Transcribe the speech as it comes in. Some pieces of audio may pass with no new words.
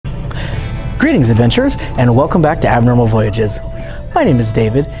Greetings, adventurers, and welcome back to Abnormal Voyages. My name is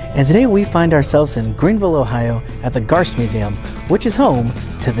David, and today we find ourselves in Greenville, Ohio at the Garst Museum, which is home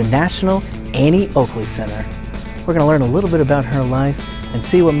to the National Annie Oakley Center. We're going to learn a little bit about her life and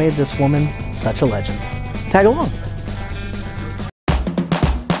see what made this woman such a legend. Tag along.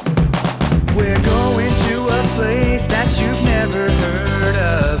 We're going to a place that you've never heard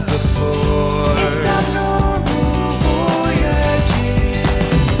of before. It's Abnormal Voyages.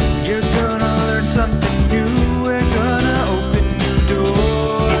 You're gonna learn something new. We're gonna open new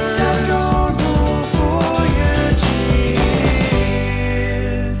doors. It's Abnormal Voyages.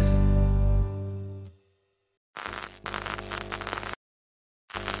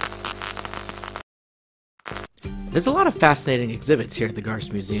 There's a lot of fascinating exhibits here at the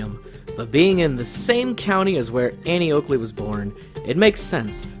Garst Museum, but being in the same county as where Annie Oakley was born, it makes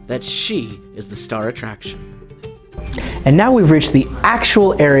sense that she is the star attraction. And now we've reached the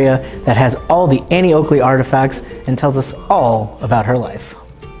actual area that has all the Annie Oakley artifacts and tells us all about her life.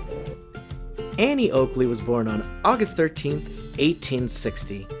 Annie Oakley was born on August 13th,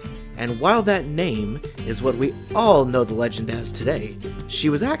 1860, and while that name is what we all know the legend as today, she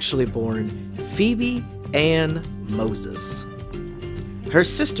was actually born Phoebe Ann Moses. Her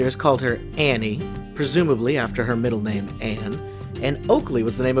sisters called her Annie, presumably after her middle name Anne, and Oakley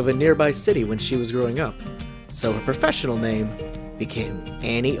was the name of a nearby city when she was growing up, so her professional name became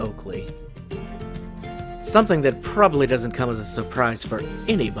Annie Oakley. Something that probably doesn't come as a surprise for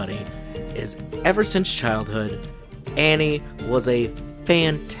anybody is ever since childhood, Annie was a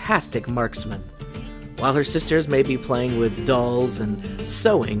fantastic marksman. While her sisters may be playing with dolls and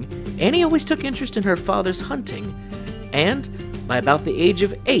sewing, Annie always took interest in her father's hunting, and by about the age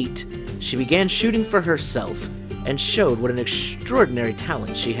of 8, she began shooting for herself and showed what an extraordinary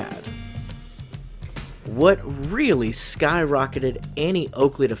talent she had. What really skyrocketed Annie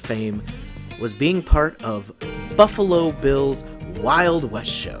Oakley to fame was being part of Buffalo Bill's Wild West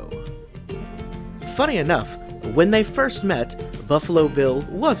show. Funny enough, when they first met, Buffalo Bill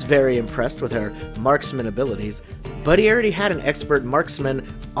was very impressed with her marksman abilities, but he already had an expert marksman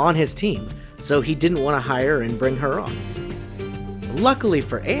on his team, so he didn't want to hire and bring her on. Luckily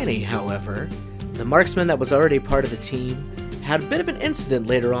for Annie, however, the marksman that was already part of the team had a bit of an incident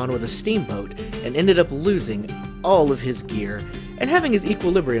later on with a steamboat and ended up losing all of his gear and having his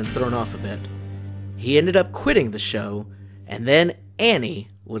equilibrium thrown off a bit. He ended up quitting the show, and then Annie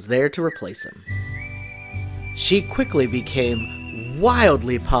was there to replace him. She quickly became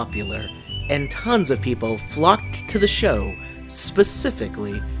wildly popular, and tons of people flocked to the show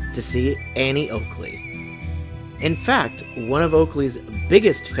specifically to see Annie Oakley. In fact, one of Oakley's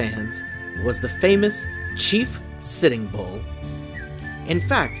biggest fans was the famous Chief Sitting Bull. In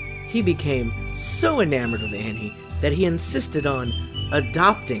fact, he became so enamored with Annie that he insisted on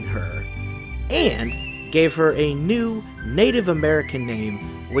adopting her and gave her a new Native American name,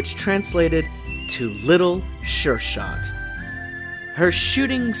 which translated to Little Sure Shot. Her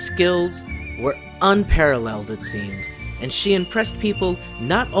shooting skills were unparalleled, it seemed, and she impressed people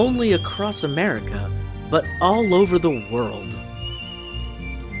not only across America, but all over the world.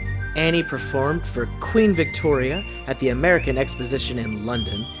 Annie performed for Queen Victoria at the American Exposition in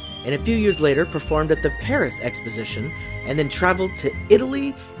London, and a few years later performed at the Paris Exposition, and then traveled to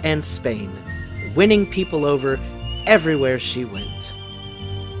Italy and Spain, winning people over everywhere she went.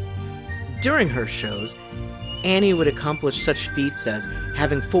 During her shows, Annie would accomplish such feats as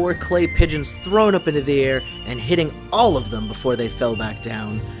having 4 clay pigeons thrown up into the air and hitting all of them before they fell back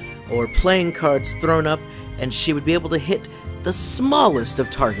down, or playing cards thrown up and she would be able to hit the smallest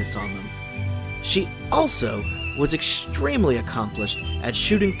of targets on them. She also was extremely accomplished at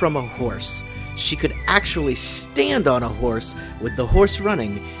shooting from a horse. She could actually stand on a horse with the horse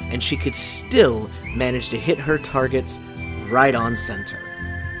running, and she could still manage to hit her targets right on center.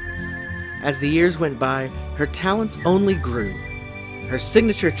 As the years went by, her talents only grew. Her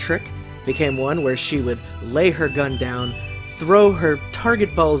signature trick became one where she would lay her gun down, throw her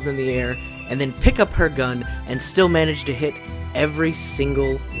target balls in the air, and then pick up her gun and still manage to hit every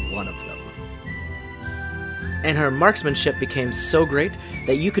single one of them. And her marksmanship became so great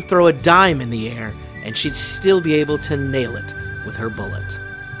that you could throw a dime in the air and she'd still be able to nail it with her bullet.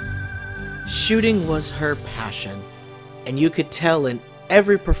 Shooting was her passion, and you could tell in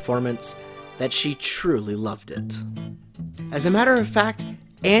every performance that she truly loved it. As a matter of fact,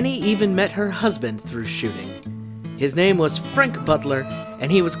 Annie even met her husband through shooting. His name was Frank Butler,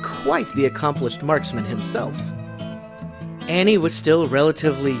 and he was quite the accomplished marksman himself. Annie was still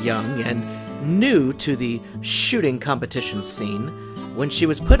relatively young and new to the shooting competition scene when she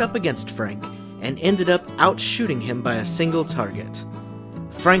was put up against Frank and ended up outshooting him by a single target.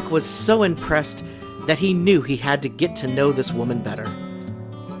 Frank was so impressed that he knew he had to get to know this woman better.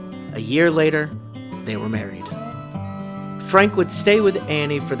 A year later, they were married. Frank would stay with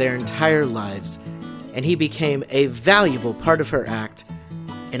Annie for their entire lives, and he became a valuable part of her act,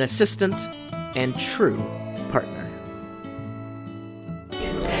 an assistant and true partner.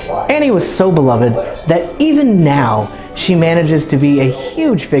 Annie was so beloved that even now she manages to be a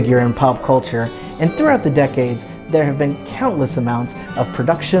huge figure in pop culture, and throughout the decades there have been countless amounts of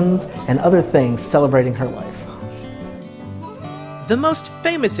productions and other things celebrating her life. The most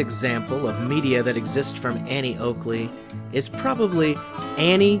famous example of media that exists from Annie Oakley is probably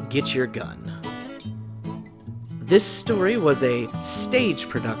Annie Get Your Gun. This story was a stage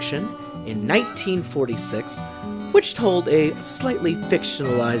production in 1946, which told a slightly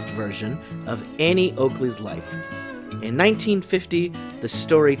fictionalized version of Annie Oakley's life. In 1950, the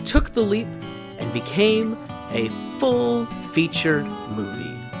story took the leap and became a full featured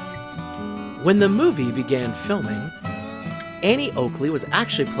movie. When the movie began filming, Annie Oakley was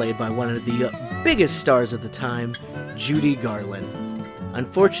actually played by one of the biggest stars at the time, Judy Garland.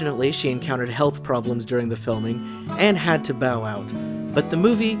 Unfortunately, she encountered health problems during the filming and had to bow out, but the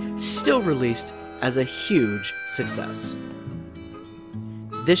movie still released as a huge success.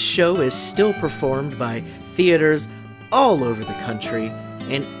 This show is still performed by theaters all over the country,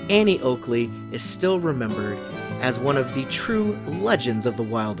 and Annie Oakley is still remembered as one of the true legends of the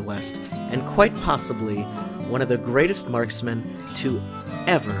Wild West, and quite possibly one of the greatest marksmen to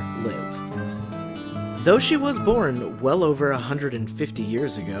ever live. Though she was born well over 150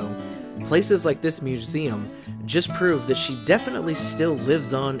 years ago, places like this museum just prove that she definitely still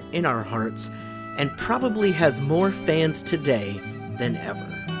lives on in our hearts and probably has more fans today than ever.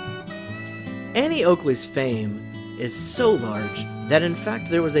 Annie Oakley's fame is so large that in fact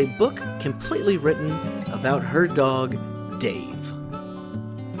there was a book completely written about her dog, Dave.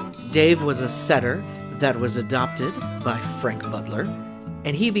 Dave was a setter that was adopted by Frank Butler,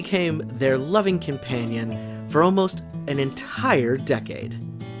 and he became their loving companion for almost an entire decade.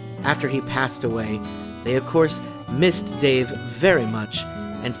 After he passed away, they of course missed Dave very much,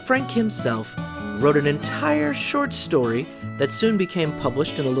 and Frank himself wrote an entire short story that soon became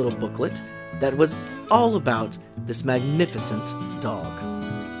published in a little booklet that was all about this magnificent dog.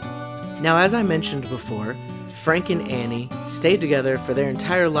 Now, as I mentioned before, Frank and Annie stayed together for their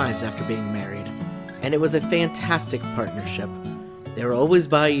entire lives after being married, and it was a fantastic partnership. They were always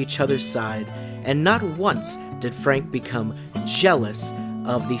by each other's side, and not once did Frank become jealous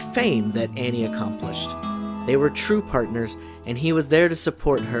of the fame that Annie accomplished. They were true partners, and he was there to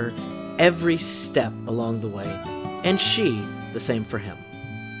support her every step along the way, and she the same for him.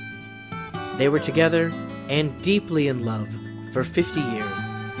 They were together and deeply in love for 50 years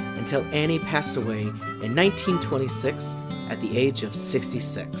until Annie passed away in 1926 at the age of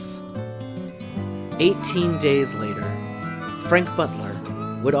 66. 18 days later, Frank Butler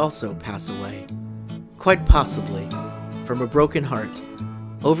would also pass away, quite possibly from a broken heart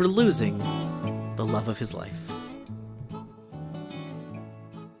over losing the love of his life.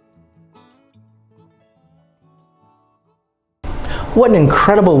 What an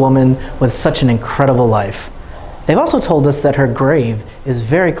incredible woman with such an incredible life. They've also told us that her grave is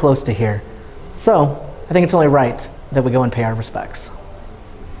very close to here, so I think it's only right that we go and pay our respects.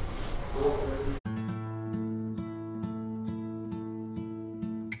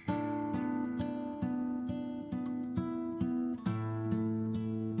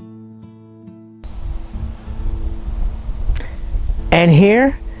 And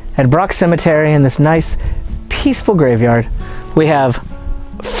here at Brock Cemetery in this nice, peaceful graveyard, we have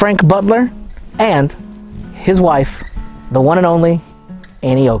Frank Butler and his wife, the one and only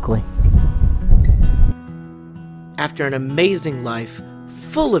Annie Oakley. After an amazing life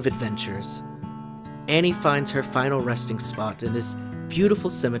full of adventures, Annie finds her final resting spot in this beautiful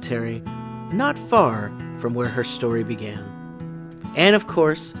cemetery not far from where her story began. And of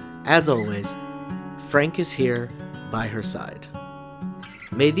course, as always, Frank is here by her side.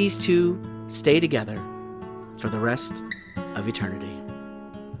 May these two stay together for the rest of eternity.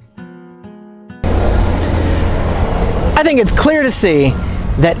 I think it's clear to see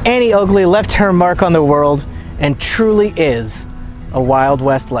that Annie Oakley left her mark on the world and truly is a Wild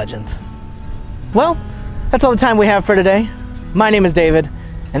West legend. Well, that's all the time we have for today. My name is David,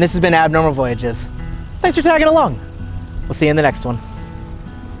 and this has been Abnormal Voyages. Thanks for tagging along. We'll see you in the next one.